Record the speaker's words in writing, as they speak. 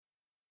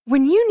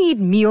When you need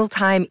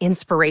mealtime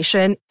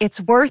inspiration,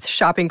 it's worth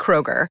shopping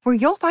Kroger, where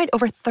you'll find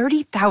over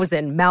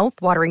 30,000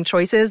 mouth-watering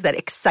choices that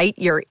excite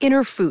your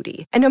inner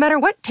foodie. And no matter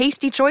what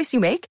tasty choice you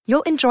make,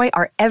 you'll enjoy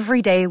our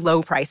everyday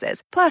low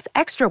prices, plus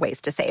extra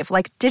ways to save,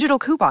 like digital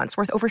coupons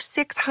worth over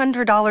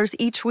 $600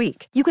 each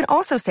week. You can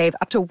also save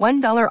up to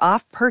 $1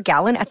 off per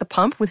gallon at the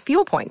pump with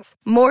fuel points.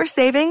 More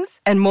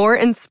savings and more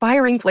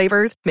inspiring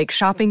flavors make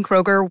shopping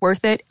Kroger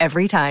worth it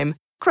every time.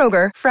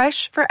 Kroger,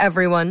 fresh for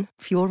everyone.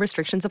 Fuel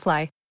restrictions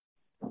apply.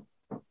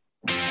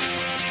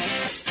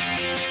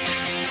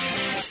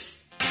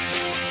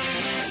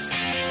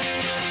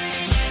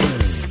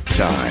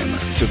 Time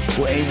to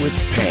play with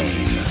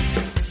pain,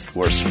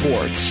 where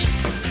sports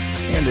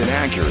and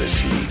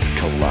inaccuracy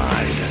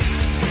collide.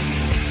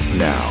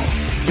 Now,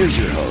 here's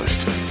your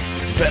host,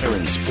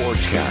 veteran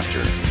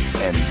sportscaster,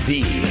 and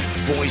the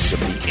voice of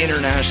the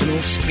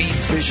International Speed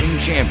Fishing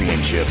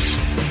Championships,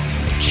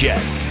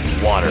 Chet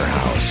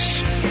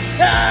Waterhouse.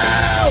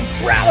 Oh,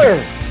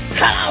 brother!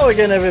 Hello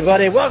again,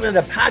 everybody. Welcome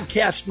to the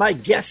podcast. My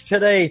guest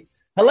today,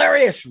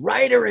 hilarious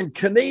writer and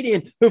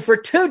comedian who for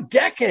 2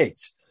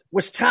 decades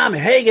was Tom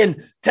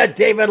Hagen to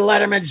David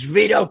Letterman's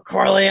Vito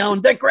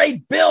Corleone, the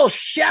great Bill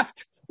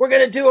Sheft. We're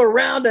going to do a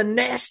round of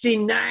Nasty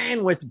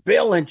Nine with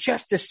Bill in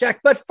just a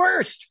sec. But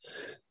first,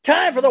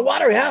 time for the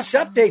Waterhouse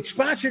Update,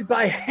 sponsored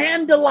by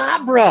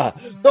Handelabra,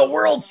 the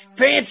world's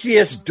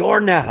fanciest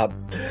doorknob.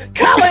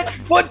 College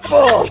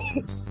football.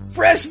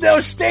 Fresno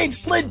State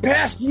slid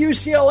past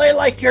UCLA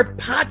like your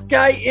pot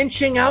guy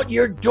inching out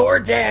your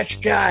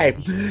DoorDash guy.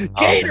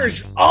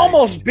 Gators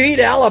almost beat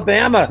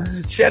Alabama,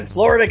 said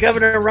Florida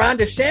Governor Ron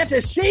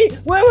DeSantis. See,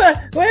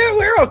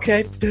 we're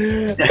okay.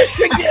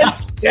 Michigan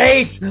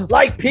State,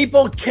 like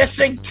people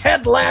kissing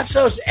Ted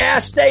Lasso's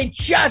ass, they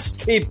just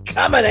keep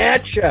coming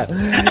at you.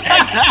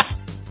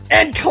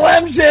 And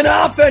Clemson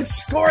offense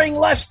scoring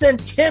less than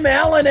Tim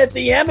Allen at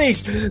the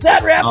Emmys.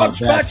 That wrap-up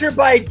sponsored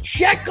by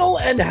Jekyll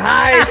and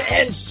Hyde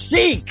and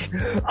Seek.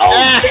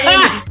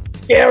 Oh,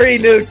 scary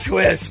new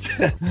twist.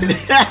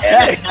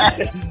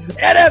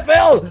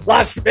 NFL,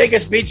 Las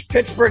Vegas beats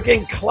Pittsburgh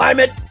in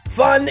climate,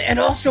 fun, and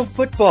also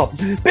football.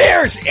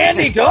 Bears,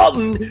 Andy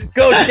Dalton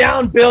goes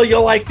down, Bill,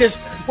 you'll like this,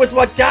 with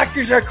what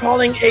doctors are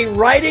calling a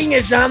writing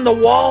is on the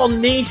wall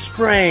knee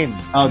sprain.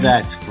 Oh,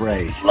 that's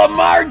great.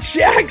 Lamar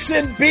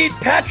Jackson beat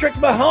Patrick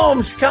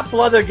Mahomes. Couple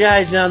other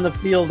guys on the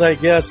field, I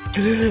guess.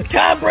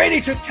 Tom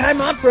Brady took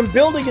time out from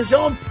building his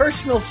own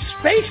personal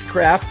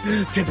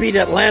spacecraft to beat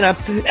Atlanta.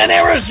 And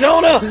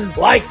Arizona,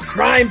 like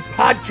crime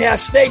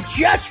podcasts, they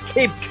just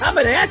keep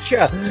coming at you.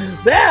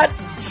 That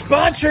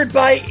sponsored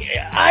by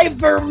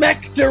ivermectin,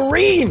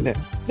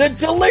 the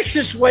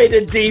delicious way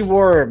to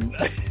deworm.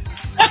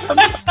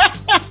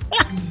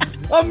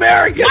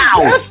 America's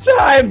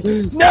pastime.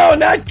 No,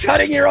 not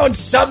cutting your own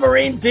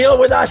submarine deal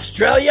with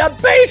Australia.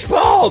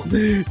 Baseball.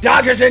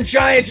 Dodgers and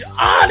Giants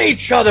on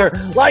each other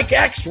like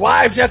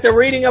ex-wives at the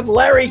reading of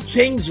Larry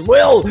King's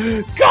will.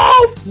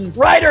 Golf.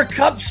 Ryder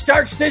Cup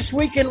starts this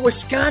week in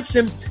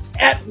Wisconsin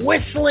at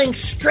Whistling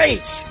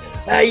Straits.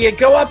 You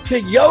go up to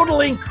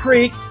Yodeling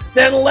Creek,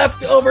 then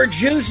left over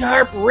Jews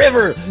Harp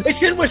River.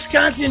 It's in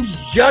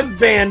Wisconsin's Jug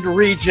Band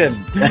region.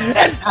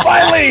 And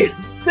finally,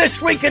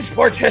 this week in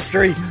sports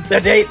history, the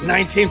date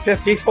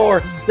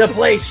 1954, the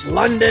place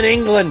London,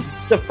 England.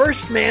 The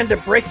first man to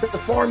break the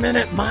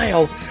 4-minute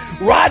mile,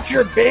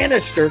 Roger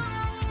Bannister,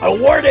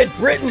 awarded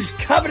Britain's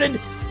coveted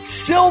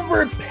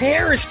Silver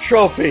Pears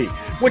Trophy,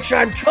 which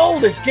I'm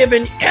told is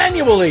given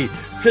annually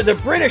to the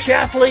British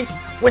athlete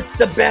with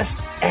the best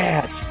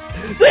ass.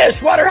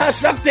 This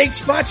Waterhouse Update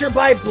sponsored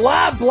by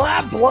Blah,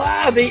 Blah,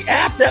 Blah, the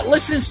app that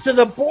listens to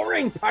the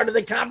boring part of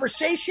the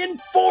conversation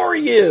for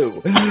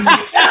you.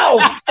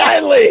 Now,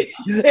 finally,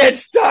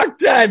 it's talk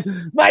time.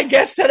 My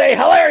guest today,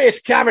 hilarious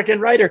comic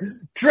and writer,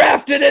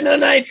 drafted in the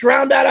 9th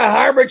round out of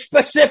Harvard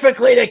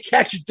specifically to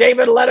catch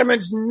David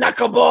Letterman's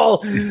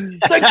knuckleball,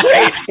 the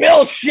great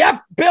Bill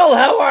Sheft. Bill,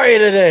 how are you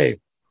today?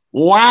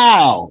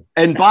 Wow.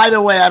 And by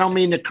the way, I don't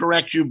mean to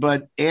correct you,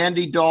 but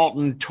Andy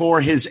Dalton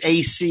tore his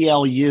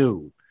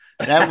ACLU.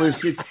 That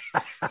was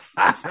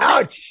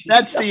ouch.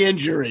 That's the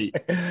injury.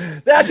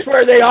 That's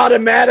where they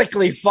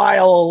automatically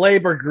file a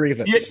labor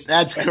grievance. Yeah,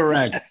 that's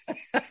correct.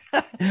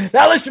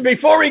 Now, listen,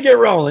 before we get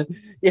rolling,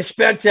 you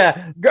spent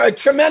a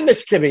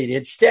tremendous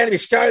comedian. You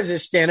started as a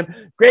stand-up,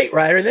 great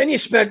writer. Then you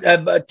spent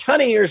a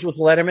ton of years with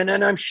Letterman,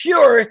 and I'm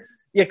sure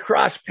you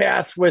crossed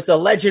paths with a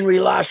legend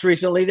we lost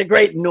recently, the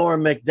great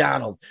Norm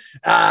Macdonald.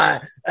 How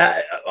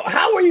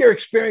were your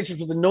experiences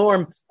with the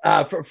Norm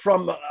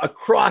from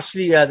across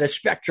the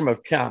spectrum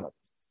of comedy?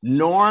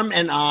 Norm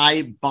and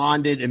I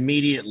bonded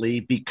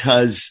immediately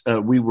because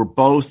we were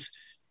both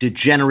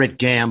degenerate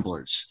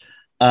gamblers.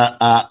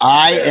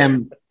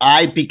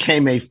 I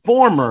became a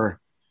former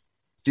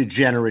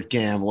degenerate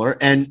gambler,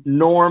 and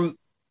Norm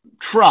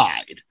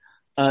tried.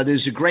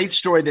 There's a great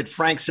story that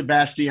Frank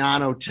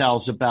Sebastiano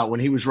tells about when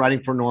he was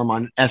writing for Norm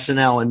on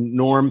SNL, and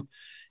Norm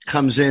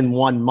comes in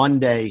one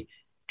Monday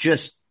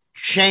just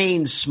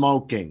chain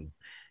smoking.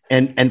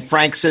 And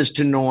Frank says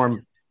to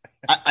Norm,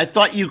 I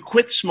thought you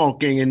quit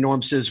smoking. And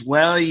Norm says,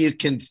 well, you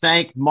can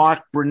thank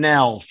Mark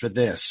Brunell for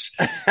this.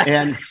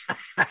 And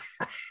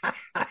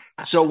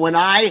so when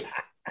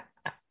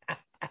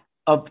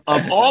of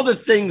all the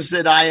things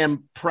that I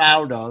am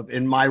proud of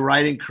in my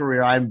writing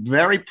career, I'm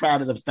very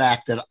proud of the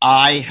fact that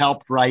I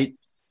helped write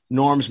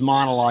Norm's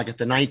monologue at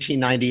the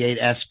 1998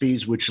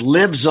 ESPYs, which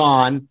lives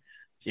on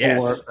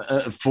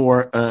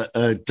for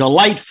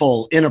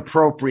delightful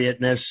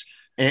inappropriateness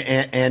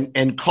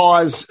and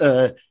cause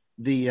the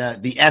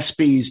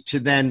ESPYs to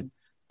then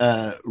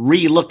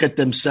re-look at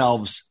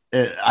themselves.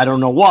 I don't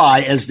know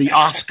why, as the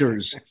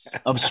Oscars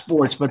of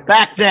sports, but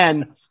back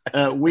then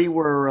we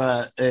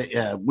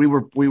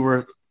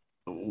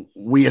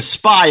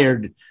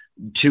aspired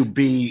to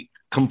be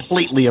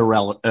completely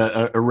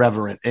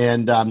irreverent,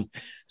 and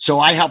so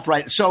I helped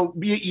write. So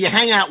you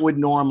hang out with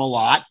Norm a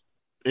lot,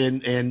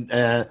 and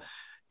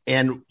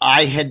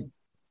I had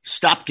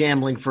stopped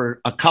gambling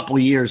for a couple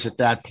of years at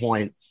that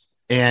point,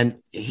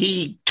 and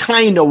he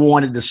kind of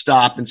wanted to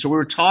stop. And so we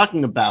were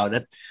talking about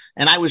it,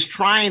 and I was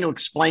trying to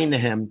explain to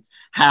him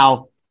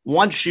how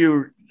once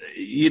you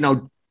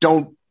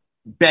don't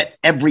bet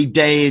every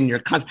day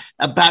in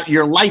about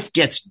your life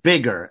gets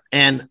bigger.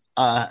 And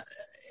at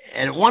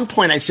one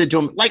point I said to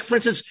him, like, for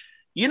instance,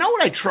 you know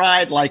what I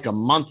tried like a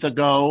month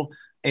ago,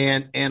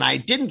 and I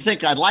didn't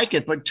think I'd like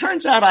it, but it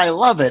turns out I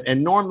love it.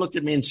 And Norm looked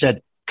at me and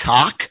said,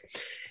 cock.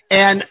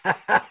 And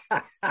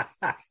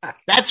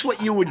that's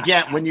what you would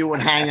get when you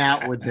would hang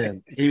out with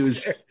him. He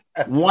was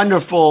a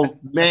wonderful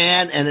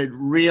man, and it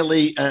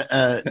really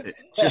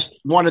just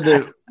one of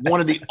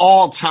the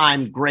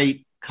all-time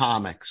great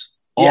comics.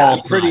 Yeah,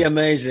 pretty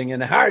amazing,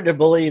 and hard to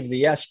believe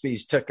the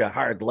ESPYs took a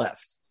hard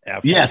left.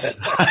 Yes.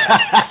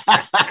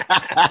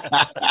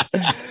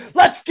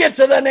 Let's get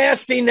to the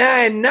nasty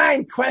 9.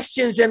 9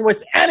 questions, and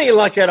with any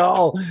luck at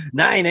all,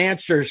 9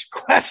 answers.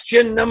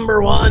 Question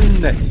number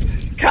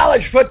 1.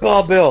 College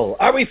football, Bill.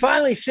 Are we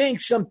finally seeing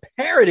some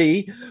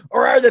parity,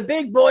 or are the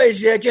big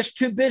boys just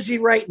too busy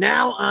right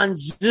now on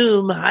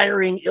Zoom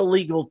hiring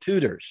illegal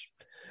tutors?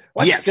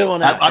 What's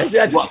going on?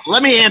 Well,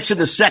 let me answer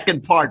the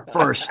second part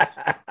first.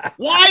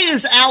 Why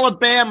is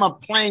Alabama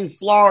playing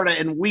Florida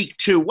in week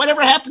 2?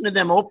 Whatever happened to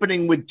them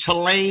opening with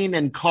Tulane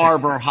and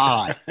Carver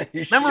High?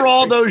 Remember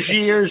all those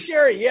years?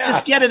 Sure, yeah.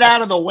 Just get it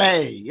out of the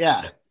way.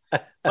 Yeah.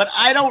 But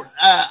I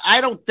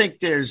don't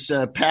think there's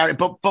parity.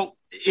 But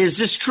is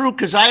this true?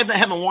 Because I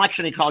haven't watched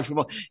any college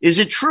football. Is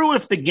it true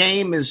if the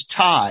game is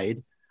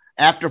tied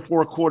after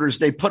 4 quarters,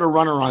 they put a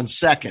runner on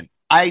second?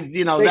 I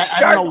don't know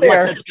what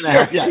that's going to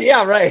happen.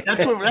 Yeah, right.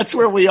 That's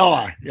where we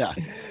are. Yeah.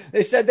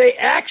 They said they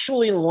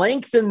actually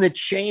lengthened the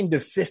chain to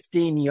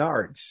 15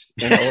 yards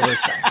in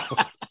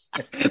overtime.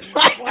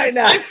 Why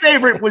not? My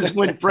favorite was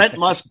when Brent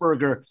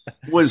Musburger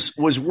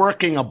was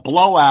working a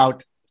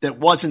blowout that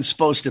wasn't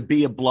supposed to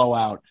be a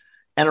blowout.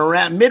 And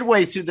around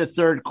midway through the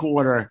third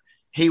quarter,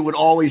 he would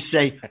always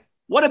say,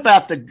 What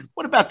about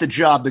the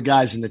job the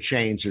guys in the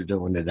chains are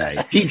doing today?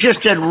 He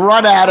just had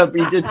run out of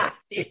everything.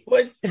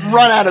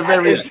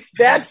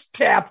 That's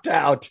tapped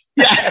out.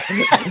 Yeah.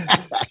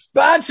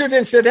 Sponsored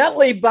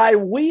incidentally by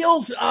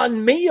Wheels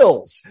on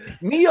Meals.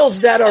 Meals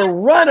that are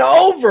run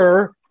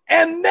over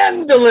and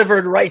then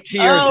delivered right to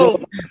your door.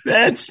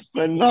 That's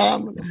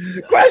phenomenal.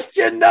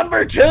 Question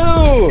number 2.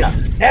 Yeah.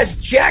 Has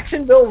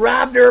Jacksonville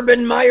robbed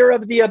Urban Meyer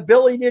of the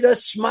ability to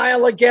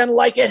smile again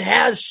like it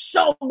has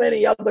so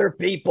many other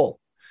people?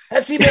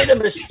 Has he made a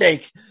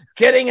mistake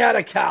getting out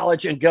of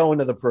college and going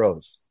to the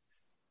pros?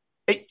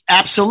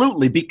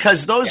 Absolutely,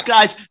 because those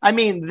guys,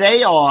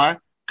 they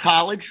are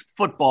college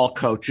football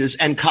coaches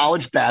and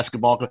college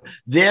basketball coaches.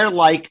 They're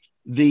like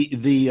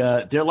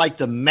they're like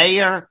the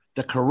mayor,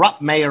 the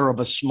corrupt mayor of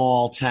a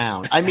small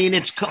town.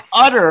 It's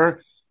utter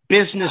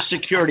business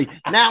security.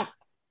 Now,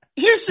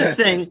 here's the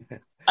thing.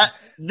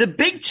 The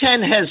Big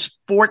Ten has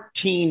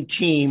 14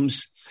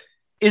 teams.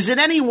 Is it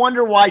any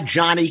wonder why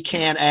Johnny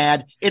can't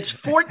add? It's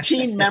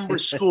 14 member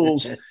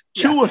schools,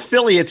 2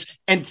 affiliates,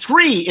 and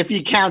 3 if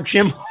you count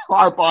Jim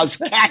Harbaugh's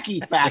Khaki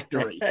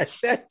Factory.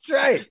 That's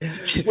right,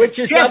 which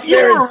is up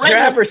there in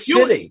Traverse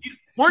City.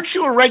 Weren't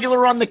you a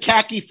regular on the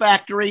Khaki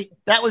Factory?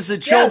 That was the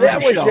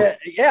children's show.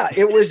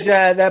 It was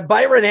that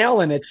Byron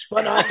Allen. It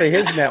spun off of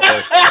his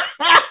network.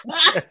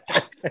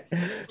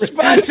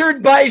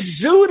 Sponsored by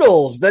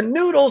Zoodles, the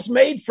noodles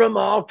made from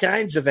all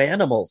kinds of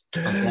animals.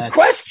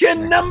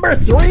 Question number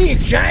 3,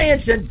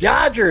 Giants and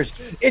Dodgers.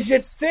 Is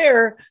it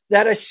fair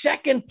that a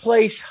second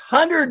place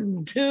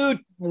 102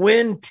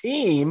 win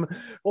team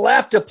will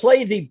have to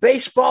play the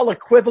baseball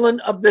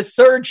equivalent of the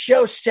third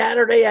show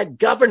Saturday at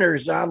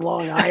Governor's on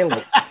Long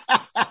Island?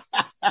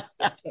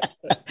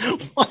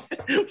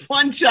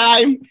 One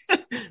time,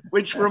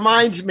 which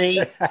reminds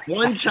me,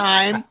 one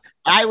time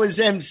I was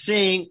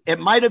emceeing, it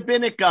might have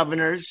been at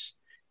Governor's,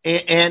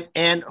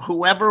 and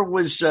whoever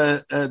was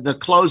the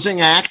closing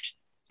act,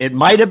 it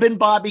might have been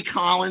Bobby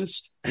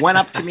Collins, went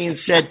up to me and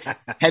said,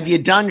 "Have you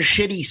done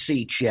Shitty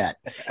Seats yet?"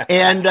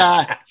 And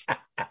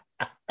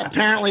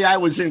apparently I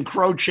was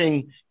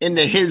encroaching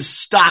into his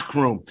stock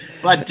room.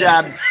 But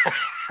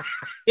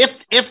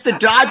If the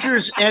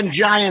Dodgers and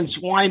Giants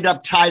wind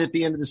up tied at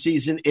the end of the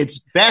season, it's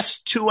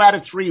best 2 out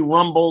of 3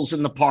 rumbles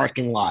in the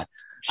parking lot.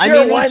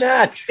 Sure, why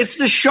not? It's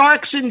the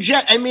Sharks and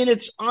Jets. I mean,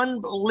 it's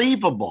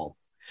unbelievable.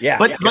 Yeah,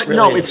 but really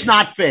no, is. It's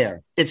not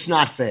fair. It's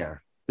not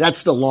fair.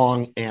 That's the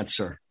long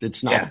answer.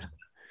 It's not. Yeah.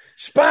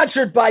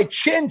 Sponsored by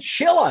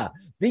Chinchilla,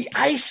 the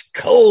ice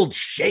cold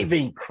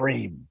shaving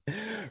cream.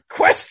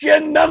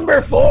 Question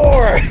number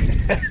 4.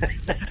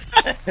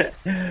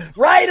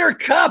 Ryder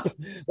Cup,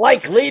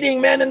 like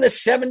leading men in the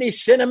 70s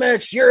cinema,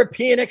 it's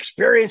European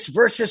experience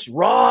versus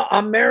raw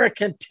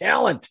American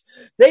talent.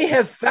 They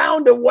have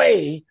found a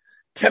way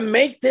to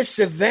make this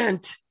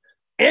event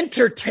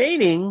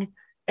entertaining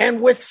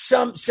and with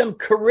some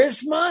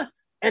charisma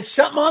and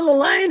something on the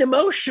line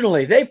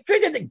emotionally. They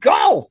figured that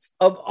golf,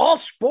 of all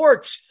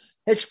sports,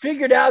 has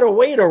figured out a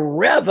way to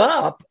rev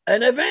up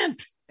an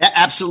event.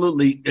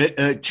 Absolutely.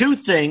 2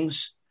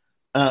 things.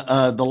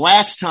 The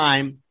last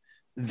time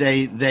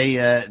they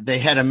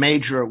had a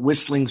major at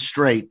Whistling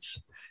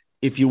Straits,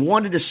 if you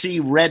wanted to see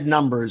red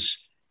numbers,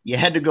 you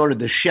had to go to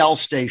the Shell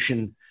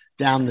station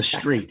down the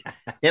street.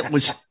 It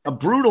was a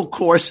brutal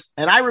course.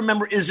 And I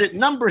remember, is it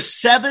number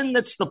 7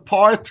 that's the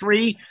par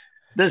 3?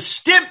 The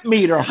stimp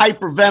meter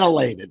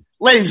hyperventilated.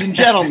 Ladies and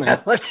gentlemen.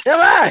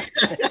 Come on.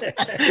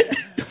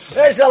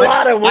 There's a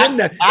lot of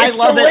wind. I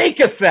love the it. lake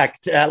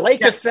effect.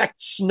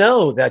 Effect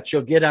snow that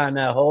you'll get on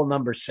hole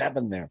number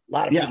 7 there. A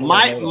lot of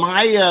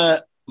people.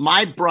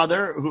 My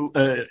brother, who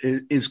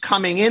is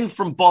coming in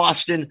from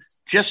Boston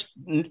just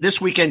this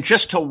weekend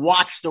just to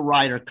watch the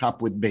Ryder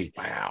Cup with me.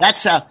 Wow.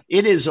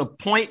 It is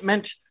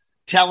appointment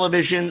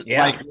television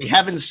like we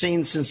haven't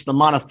seen since the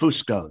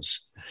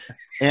Montefuscos.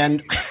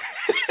 And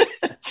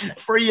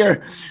for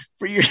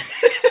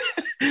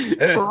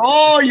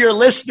all your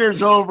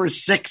listeners over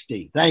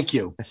 60, thank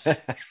you.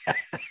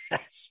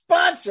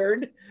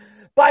 Sponsored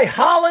by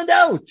Holland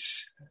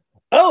Oats.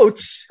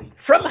 Oats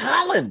from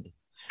Holland.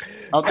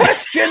 Okay.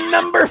 Question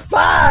number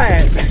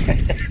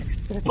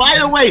 5. By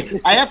the way,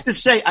 I have to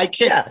say, I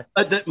can't.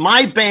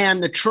 My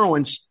band, the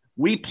Truants,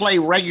 we play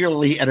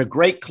regularly at a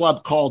great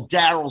club called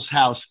Daryl's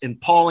House in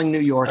Pawling, New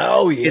York.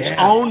 Oh, yeah. It's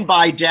owned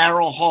by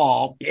Daryl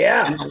Hall.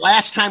 Yeah. And the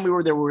last time we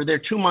were there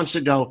 2 months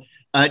ago.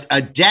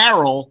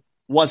 Daryl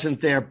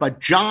wasn't there, but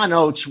John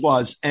Oates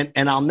was.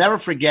 And I'll never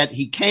forget,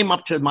 he came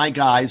up to my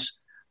guys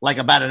like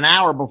about an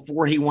hour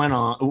before we went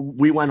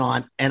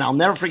on. And I'll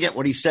never forget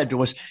what he said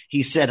to us.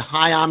 He said,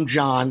 "Hi, I'm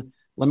John.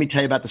 Let me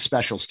tell you about the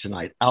specials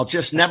tonight." I'll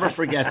just never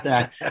forget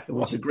that. It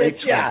was a great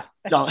time.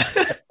 So.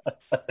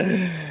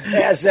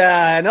 As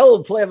an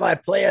old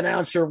play-by-play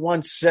announcer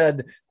once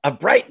said, a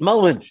bright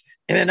moment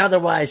in an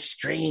otherwise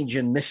strange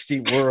and misty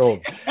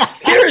world.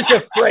 Here's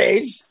a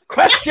phrase.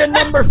 Question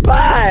number 5.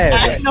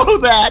 I know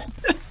that.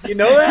 You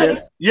know that?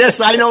 Yeah.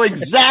 Yes, I know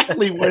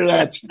exactly where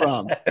that's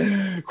from.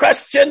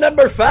 Question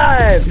number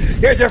 5.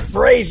 Here's a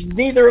phrase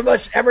neither of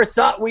us ever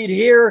thought we'd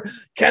hear.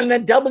 Can the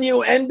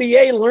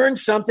WNBA learn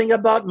something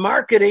about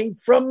marketing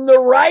from the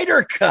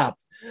Ryder Cup?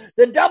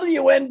 The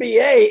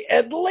WNBA,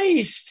 at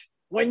least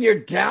when you're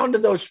down to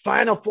those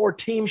Final 4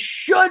 teams,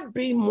 should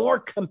be more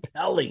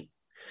compelling.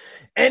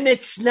 And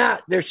it's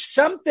not. There's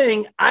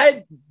something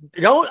I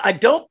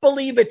don't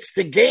believe it's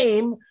the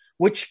game,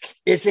 which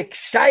is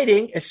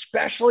exciting,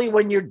 especially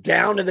when you're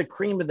down to the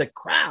cream of the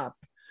crop.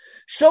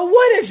 So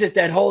what is it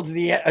that holds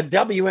the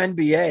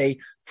WNBA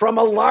from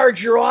a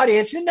larger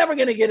audience? They're never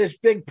going to get as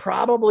big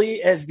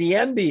probably as the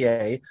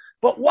NBA,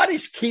 but what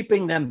is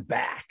keeping them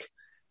back?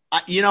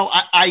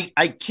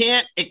 I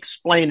can't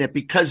explain it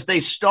because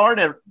they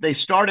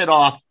started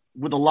off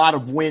with a lot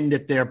of wind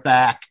at their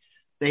back.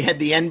 They had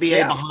the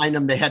NBA behind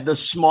them. They had the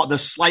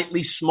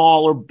slightly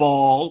smaller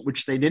ball,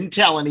 which they didn't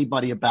tell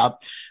anybody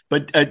about.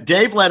 But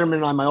Dave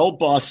Letterman, my old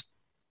boss,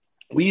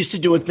 we used to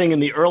do a thing in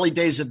the early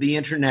days of the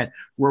internet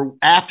where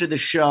after the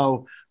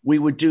show, we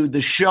would do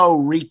the show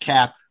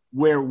recap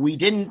where we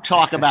didn't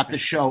talk about the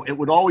show. It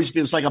would always be,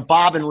 it was like a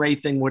Bob and Ray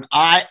thing where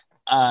I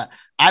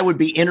would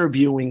be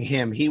interviewing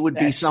him. He would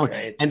be someone.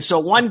 Great. And so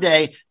one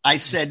day I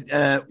said,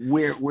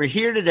 we're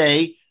here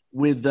today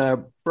with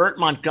Bert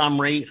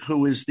Montgomery,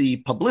 who is the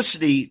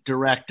publicity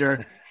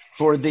director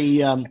for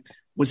the,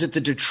 was it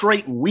the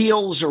Detroit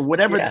Wheels or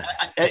whatever? Yeah.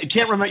 I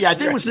can't remember. Yeah, I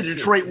think it was the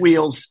Detroit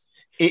Wheels,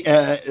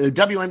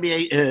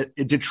 WNBA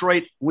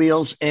Detroit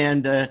Wheels.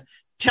 And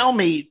tell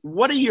me,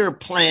 what are your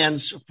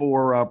plans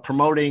for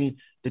promoting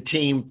the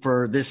team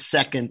for this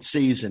second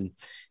season?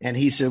 And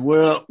he said,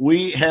 well,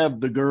 we have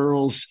the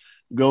girls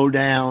go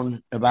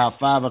down about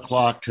 5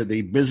 o'clock to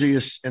the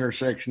busiest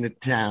intersection in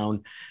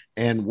town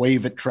and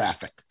wave at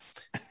traffic.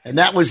 And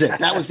that was it.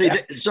 That was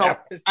so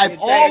I've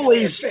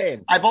always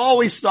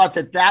thought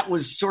that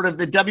was sort of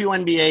the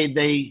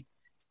WNBA.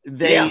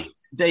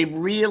 They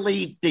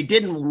really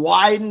didn't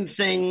widen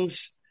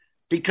things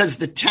because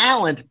the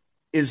talent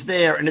is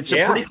there and it's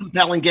a pretty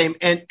compelling game.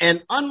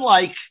 And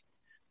unlike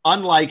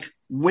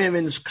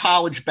women's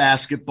college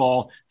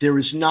basketball, there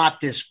is not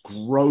this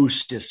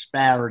gross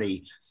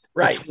disparity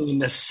between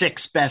the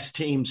 6 best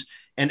teams.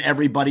 and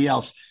everybody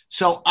else.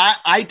 So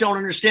I don't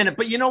understand it.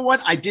 But you know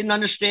what? I didn't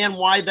understand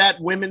why that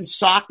women's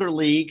soccer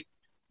league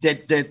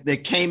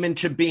that came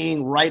into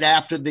being right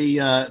after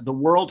the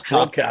World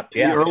Cup, yeah.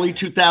 The early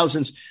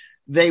 2000s,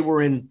 they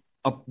were in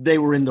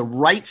the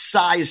right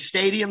size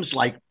stadiums,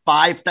 like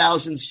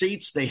 5,000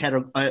 seats. They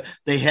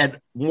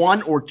had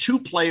one or two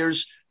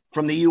players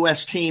from the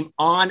U.S. team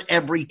on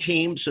every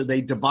team, so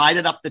they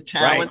divided up the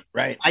talent.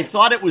 Right. I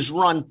thought it was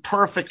run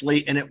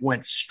perfectly, and it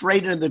went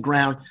straight into the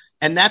ground.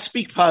 And that's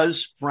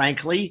because,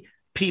 frankly,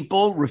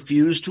 people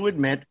refuse to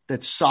admit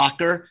that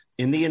soccer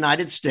in the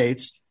United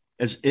States,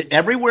 as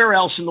everywhere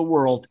else in the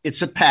world,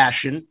 it's a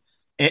passion,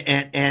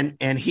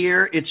 and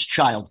here it's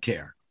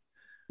childcare.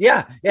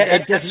 Yeah,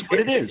 that's what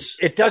it is.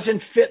 It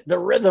doesn't fit the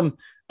rhythm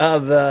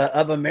of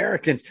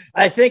Americans.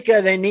 I think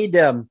they need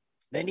a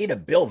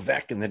Bill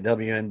Veeck in the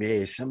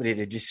WNBA, somebody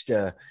to just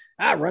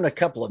run a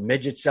couple of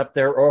midgets up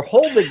there or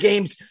hold the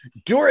games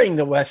during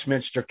the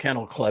Westminster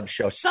Kennel Club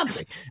show.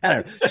 Something. I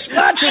don't know.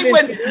 Sponsored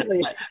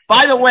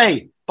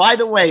By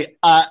the way,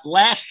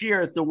 last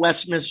year at the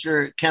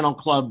Westminster Kennel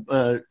Club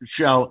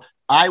show,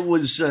 I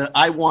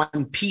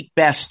won Pete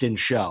Best in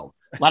show.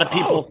 A lot of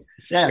people.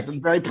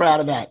 I'm very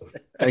proud of that.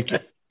 Thank you.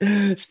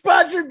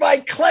 Sponsored by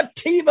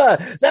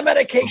Cleptiva, the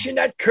medication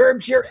that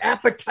curbs your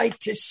appetite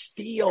to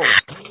steal.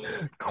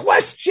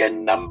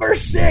 Question number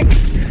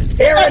 6.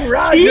 Aaron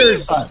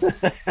Rodgers.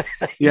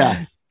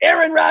 Yeah.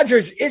 Aaron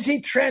Rodgers, is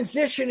he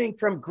transitioning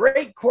from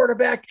great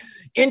quarterback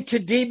into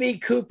DB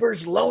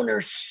Cooper's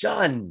loner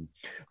son?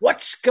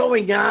 What's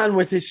going on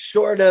with his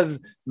sort of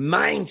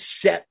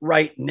mindset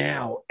right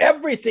now?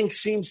 Everything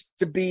seems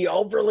to be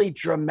overly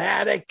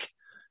dramatic,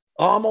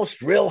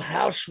 almost Real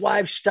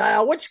Housewives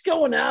style. What's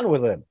going on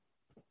with him?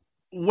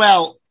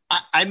 Well,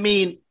 I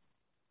mean,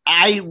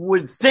 I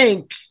would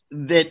think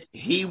that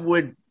he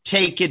would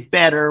take it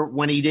better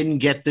when he didn't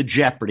get the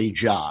Jeopardy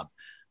job.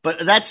 But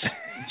that's,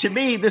 to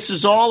me, this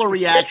is all a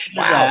reaction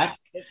to that.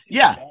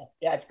 Yeah.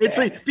 It's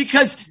like,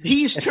 because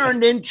he's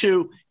turned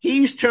into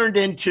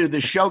the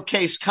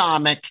showcase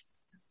comic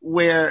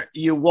where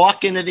you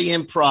walk into the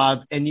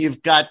Improv and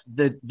you've got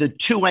the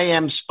 2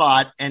 a.m.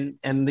 spot and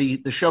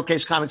the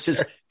showcase comic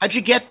says, how'd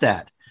you get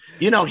that?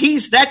 You know,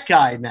 he's that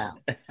guy now.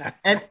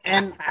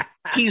 And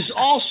he's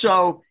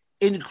also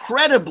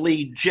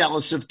incredibly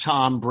jealous of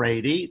Tom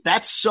Brady.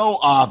 That's so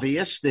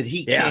obvious that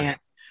he can't,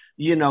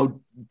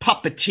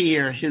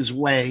 puppeteer his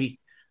way.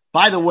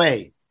 By the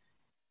way,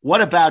 what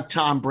about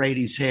Tom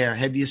Brady's hair?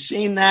 Have you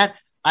seen that?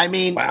 I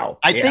mean, wow.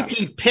 I think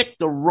he picked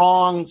the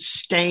wrong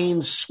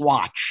stain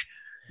swatch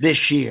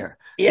this year.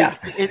 Yeah.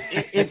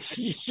 It's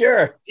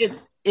sure.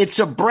 It's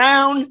a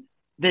brown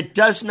that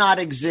does not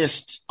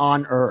exist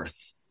on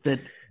Earth.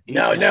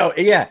 No,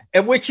 yeah,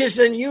 and which is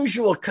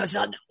unusual because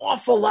an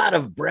awful lot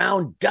of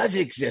brown does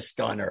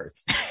exist on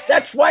Earth.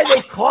 That's why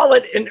they call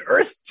it an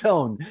earth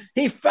tone.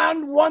 He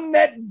found one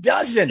that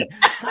doesn't.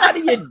 How do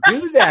you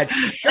do that?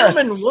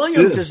 Sherman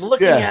Williams is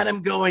looking at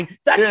him going,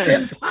 that's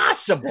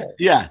impossible.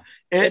 Yeah.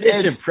 It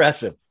is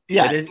impressive.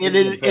 Yeah, it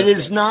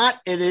is not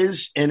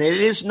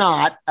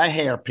a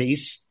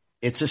hairpiece.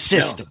 It's a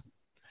system.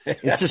 No.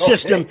 It's a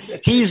system.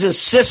 He's a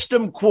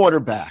system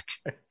quarterback.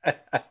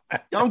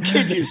 Don't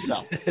kid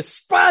yourself.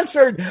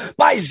 Sponsored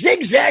by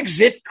Zigzag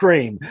Zit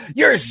Cream.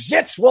 Your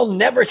zits will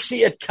never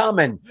see it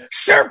coming.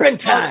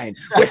 Serpentine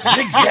with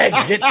Zigzag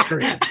Zit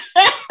Cream.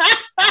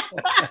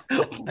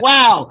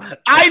 Wow.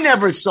 I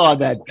never saw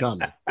that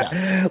coming.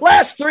 Yeah.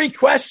 Last 3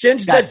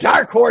 questions, the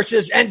dark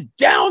horses, and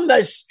down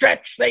the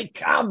stretch they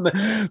come.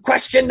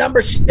 Question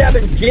number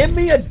 7. Give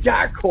me a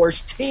dark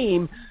horse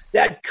team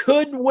that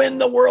could win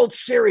the World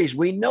Series.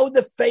 We know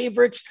the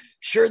favorites.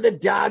 Sure, the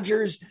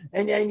Dodgers,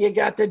 and then you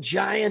got the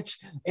Giants,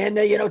 and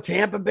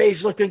Tampa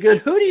Bay's looking good.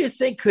 Who do you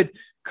think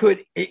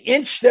could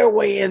inch their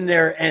way in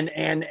there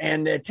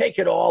and take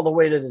it all the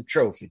way to the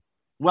trophy?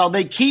 Well,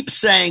 they keep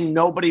saying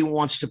nobody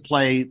wants to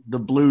play the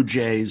Blue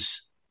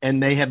Jays,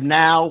 and they have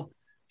now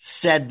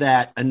said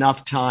that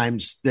enough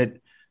times that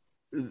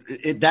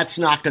that's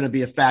not going to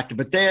be a factor.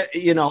 But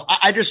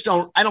I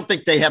don't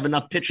think they have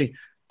enough pitching.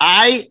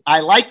 I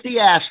like the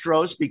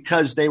Astros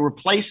because they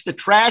replaced the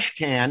trash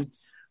can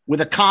with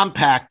a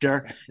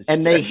compactor,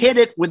 and they hit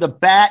it with a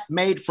bat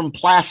made from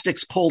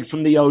plastics pulled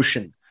from the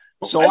ocean.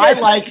 So I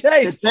like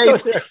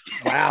that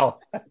wow.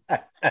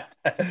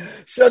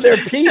 So they're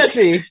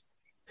PC.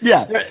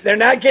 Yeah. They're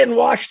not getting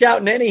washed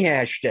out in any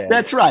hashtag.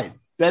 That's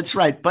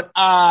right. But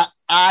I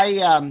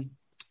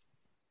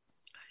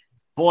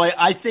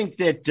think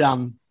that,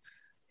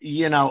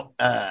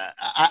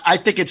 I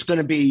think it's going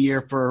to be a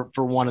year for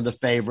one of the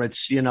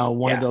favorites,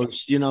 of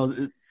those,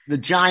 the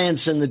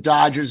Giants and the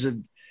Dodgers have,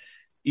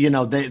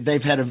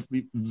 they've had a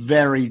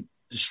very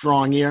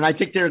strong year, and I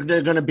think they're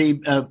going to be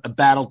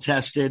battle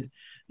tested.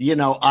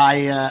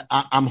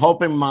 I'm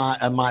hoping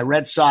my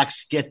Red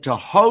Sox get to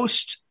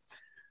host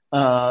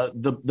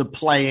the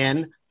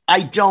play-in. I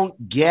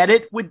don't get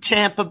it with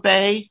Tampa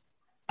Bay.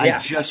 I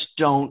just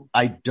don't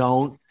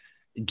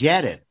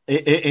get it.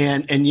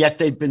 and yet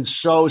they've been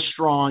so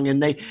strong. And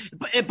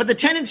but the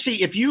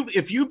tendency, if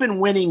you've been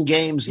winning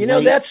games,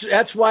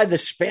 that's why the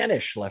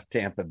Spanish left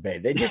Tampa Bay.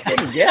 They just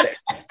didn't get it.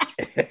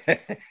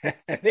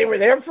 They were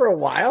there for a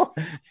while,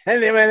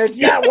 and it's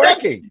not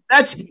working.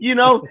 That's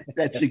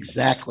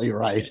exactly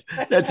right.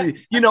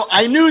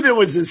 I knew there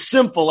was a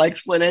simple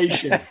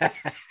explanation.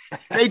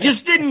 They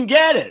just didn't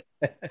get it.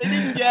 They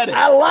didn't get it.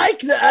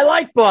 I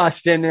like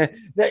Boston.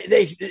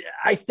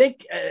 I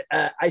think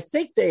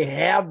they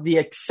have the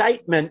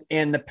excitement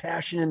and the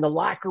passion in the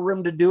locker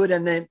room to do it,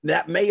 and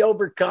that may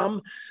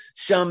overcome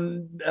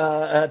some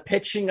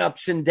pitching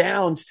ups and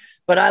downs.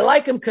 But I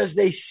like them because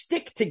they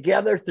stick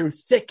together through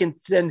thick and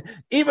thin,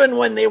 even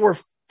when they were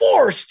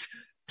forced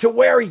to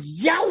wear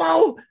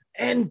yellow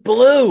and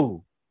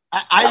blue.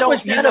 What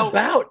was that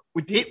about?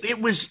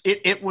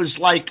 It was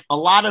like a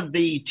lot of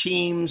the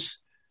teams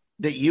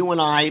that you and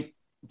I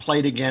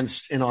played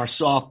against in our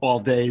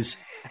softball days,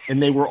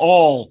 and they were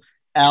all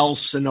Al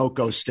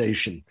Sunoco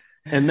Station.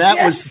 And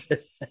that's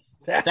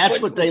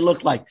what they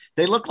look like.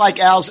 They look like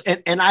Al's.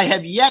 And I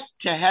have yet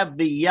to have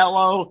the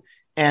yellow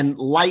and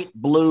light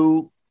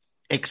blue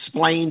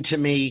explained to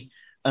me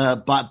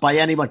by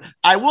anyone.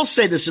 I will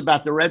say this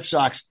about the Red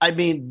Sox. I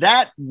mean,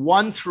 that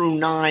 1 through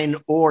 9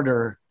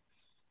 order,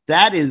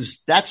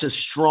 that's a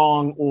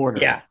strong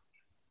order. Yeah.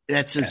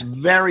 That's a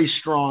very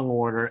strong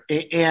order.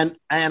 And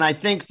I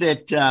think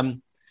that,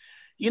 in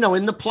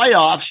the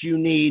playoffs, you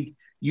need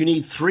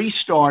 3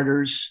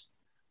 starters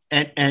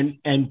and 2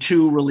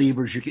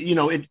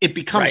 relievers. It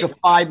becomes a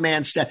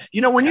 5-man staff.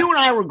 When you and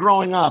I were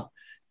growing up,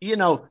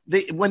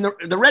 when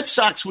the Red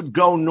Sox would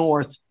go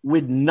north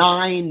with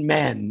 9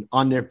 men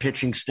on their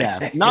pitching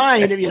staff,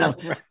 9,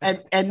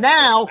 and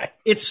now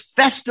it's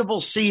festival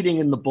seating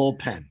in the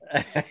bullpen.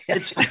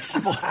 It's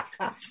festival.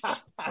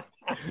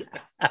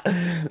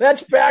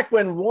 That's back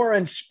when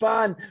Warren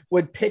Spahn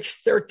would pitch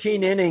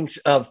 13 innings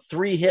of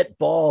 3-hit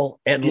ball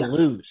and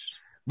lose.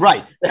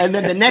 Right. And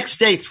then the next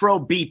day throw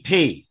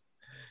BP.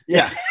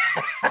 Yeah.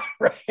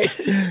 Right.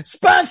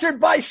 Sponsored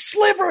by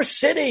Sliver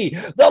City,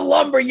 the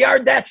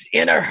lumberyard that's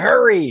in a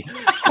hurry.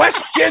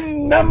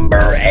 Question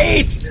number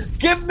 8.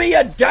 Give me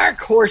a dark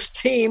horse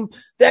team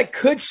that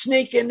could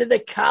sneak into the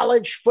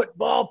college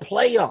football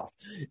playoff.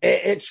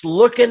 It's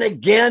looking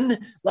again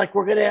like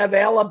we're going to have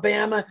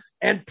Alabama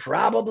and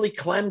probably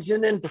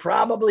Clemson and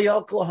probably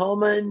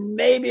Oklahoma and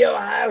maybe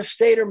Ohio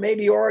State or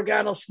maybe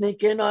Oregon will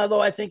sneak in,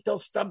 although I think they'll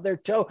stub their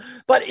toe.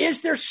 But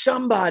is there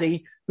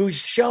somebody who's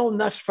shown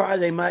thus far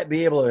they might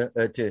be able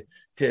to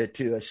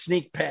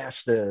sneak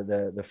past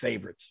the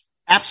favorites?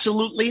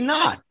 Absolutely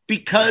not,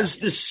 because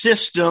the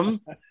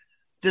system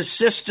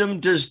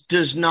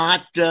does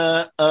not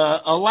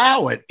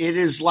allow it. It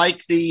is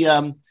like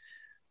the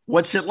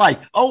what's it like?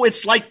 Oh,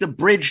 it's like the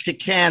bridge to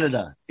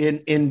Canada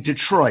in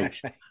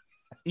Detroit.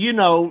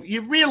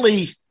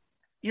 It's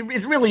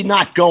really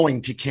not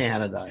going to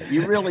Canada.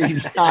 You really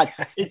not.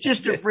 It's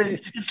just a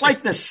bridge. It's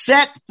like the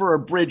set for a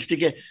bridge to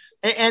get.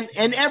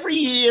 And every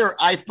year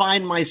I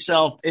find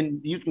myself,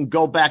 and you can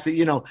go back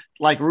to,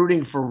 like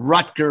rooting for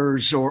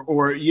Rutgers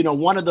or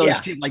one of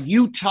those teams like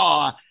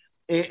Utah.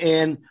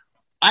 And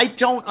I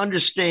don't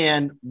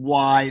understand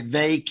why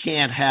they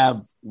can't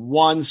have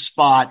one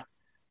spot,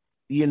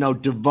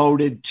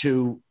 devoted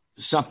to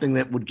something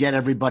that would get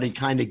everybody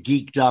kind of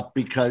geeked up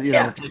because,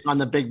 take on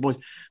the big boys.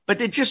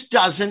 But it just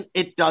doesn't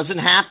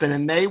happen.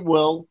 And they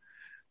will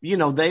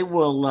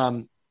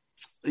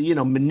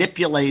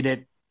manipulate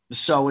it.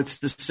 So it's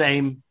the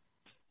same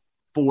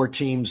 4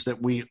 teams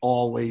that we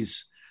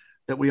always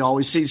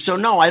see. So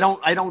no, I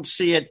don't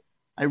see it.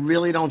 I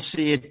really don't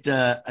see it.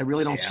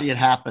 See it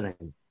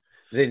happening.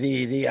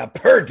 The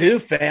Purdue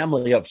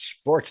family of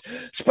sports,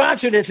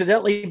 sponsored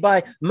incidentally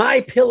by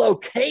My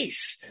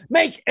Pillowcase.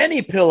 Make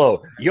any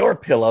pillow your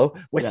pillow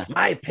with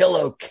My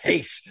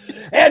Pillowcase.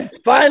 And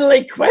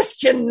finally,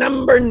 question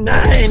number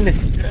 9.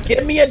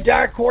 Give me a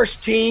dark horse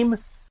team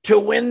to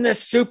win the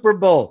Super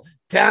Bowl.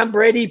 Tom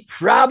Brady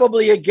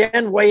probably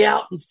again way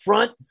out in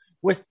front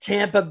with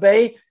Tampa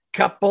Bay.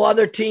 Couple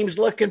other teams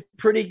looking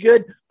pretty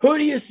good. Who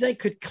do you think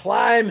could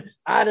climb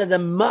out of the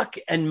muck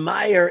and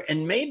mire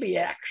and maybe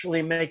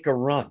actually make a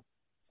run?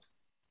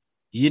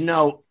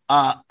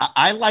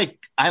 I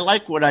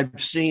like what I've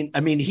seen.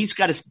 I mean,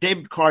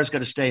 David Carr's got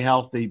to stay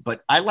healthy,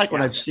 but I like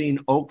what I've seen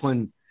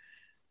Oakland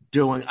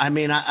doing. I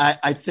mean,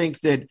 I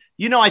think that,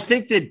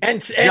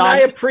 and I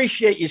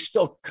appreciate you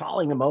still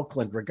calling him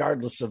Oakland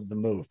regardless of the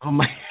move. Oh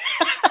my.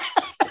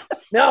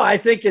 No, I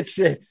think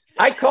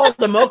I called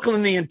them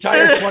Oakland the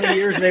entire 20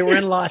 years they were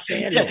in Los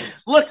Angeles. Yeah.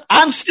 Look,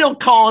 I'm still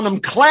calling them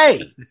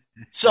Clay.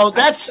 So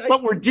that's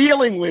what we're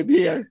dealing with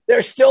here.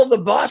 They're still the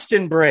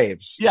Boston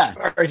Braves, as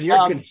far as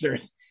you're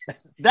concerned.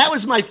 That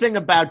was my thing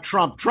about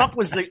Trump. Trump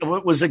was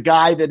a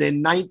guy that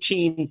in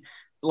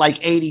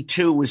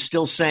 1982 was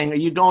still saying, "Are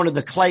you going to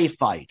the Clay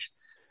fight?"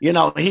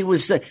 He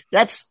was. But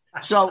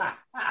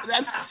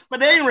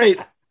at any rate,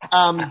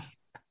 I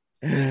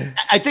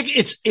think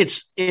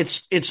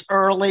it's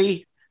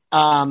early.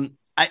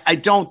 I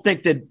don't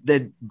think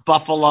that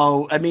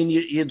Buffalo. I mean,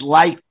 you'd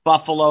like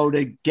Buffalo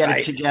to get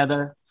it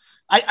together.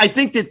 I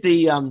think that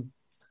the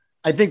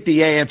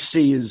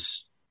AFC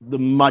is the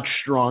much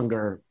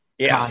stronger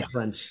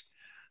conference.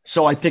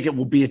 So I think it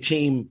will be a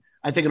team.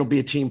 I think it'll be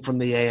a team from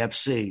the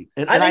AFC.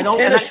 And I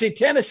think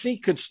Tennessee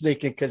could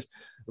sneak in because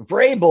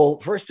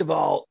Vrabel, first of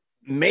all,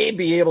 may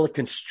be able to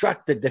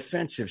construct a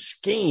defensive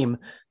scheme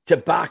to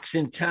box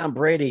in Tom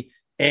Brady.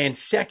 And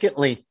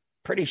secondly,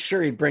 pretty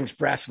sure he brings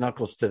brass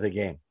knuckles to the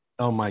game.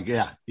 Oh my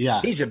God.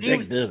 Yeah. He's a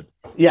big dude.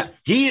 Yeah.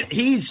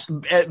 He's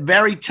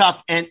very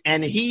tough.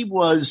 And he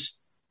was,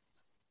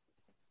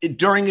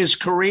 during his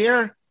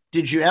career,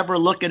 did you ever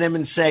look at him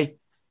and say,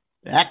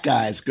 that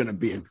guy's going to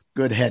be a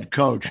good head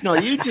coach? No,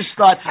 you just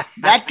thought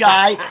that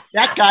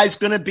guy's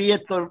going to be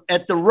at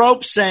the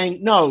rope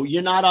saying, no,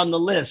 you're not on the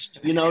list.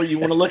 You know, you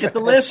want to look at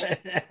the list?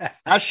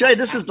 I'll show you.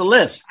 This is the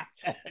list.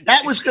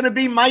 That was going to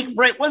be Mike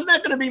Vrabel. Wasn't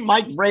that going to be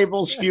Mike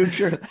Vrabel's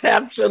future?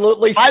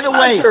 Absolutely. By the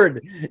way,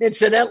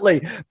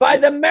 incidentally, by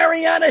the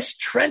Marianas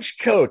Trench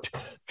Coat,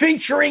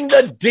 featuring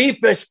the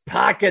deepest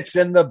pockets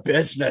in the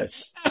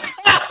business.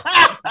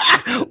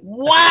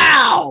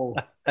 Wow.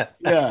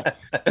 Yeah,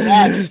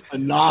 that's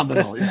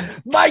phenomenal. Yeah.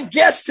 My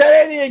guest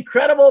today, the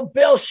incredible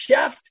Bill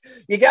Scheft.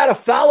 You got to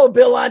follow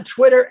Bill on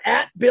Twitter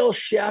at Bill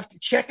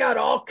Scheft. Check out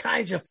all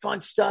kinds of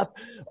fun stuff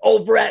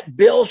over at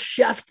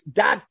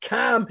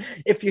BillScheft.com.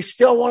 If you're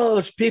still one of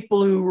those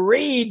people who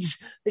reads,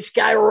 this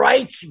guy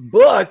writes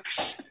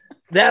books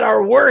that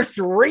are worth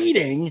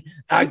reading.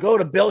 Go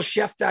to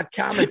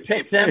BillScheft.com and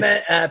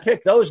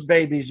pick those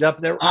babies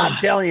up. I'm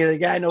telling you, the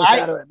guy knows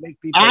how to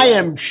make people. I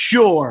am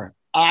sure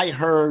I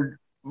heard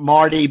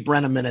Marty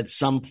Brenneman at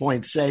some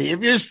point say,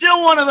 if you're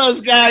still one of those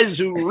guys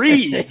who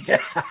reads,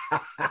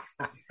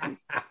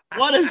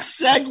 what a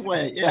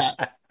segue. Yeah.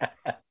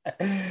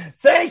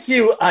 Thank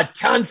you a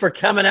ton for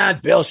coming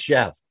on, Bill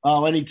Scheft.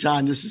 Oh,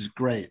 anytime. This is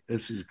great.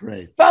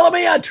 Follow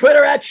me on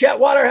Twitter at Chet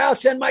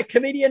Waterhouse and my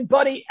comedian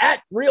buddy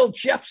at Real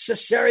Jeff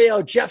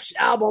Cesario. Jeff's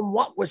album,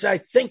 What Was I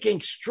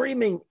Thinking?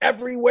 Streaming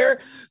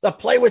everywhere. The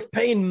Play with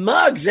Pain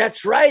mugs.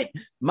 That's right.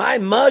 My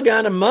mug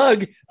on a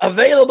mug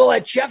available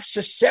at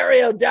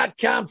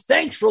jeffcesario.com.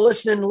 Thanks for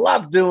listening.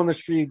 Love doing this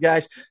for you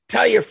guys.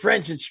 Tell your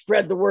friends and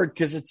spread the word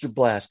because it's a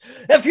blast.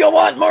 If you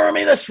want more of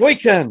me this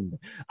weekend,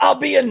 I'll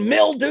be in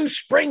Mildew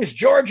Springs,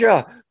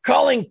 Georgia,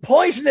 calling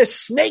poisonous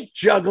snake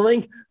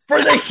juggling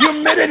for the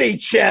Humidity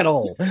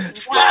Channel.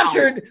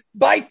 Sponsored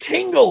by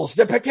Tingles,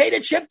 the potato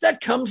chip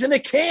that comes in a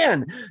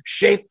can,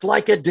 shaped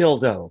like a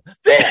dildo.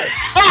 This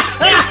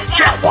is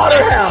Chet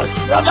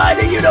Waterhouse,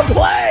 reminding you to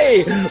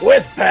play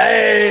with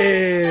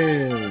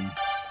pain.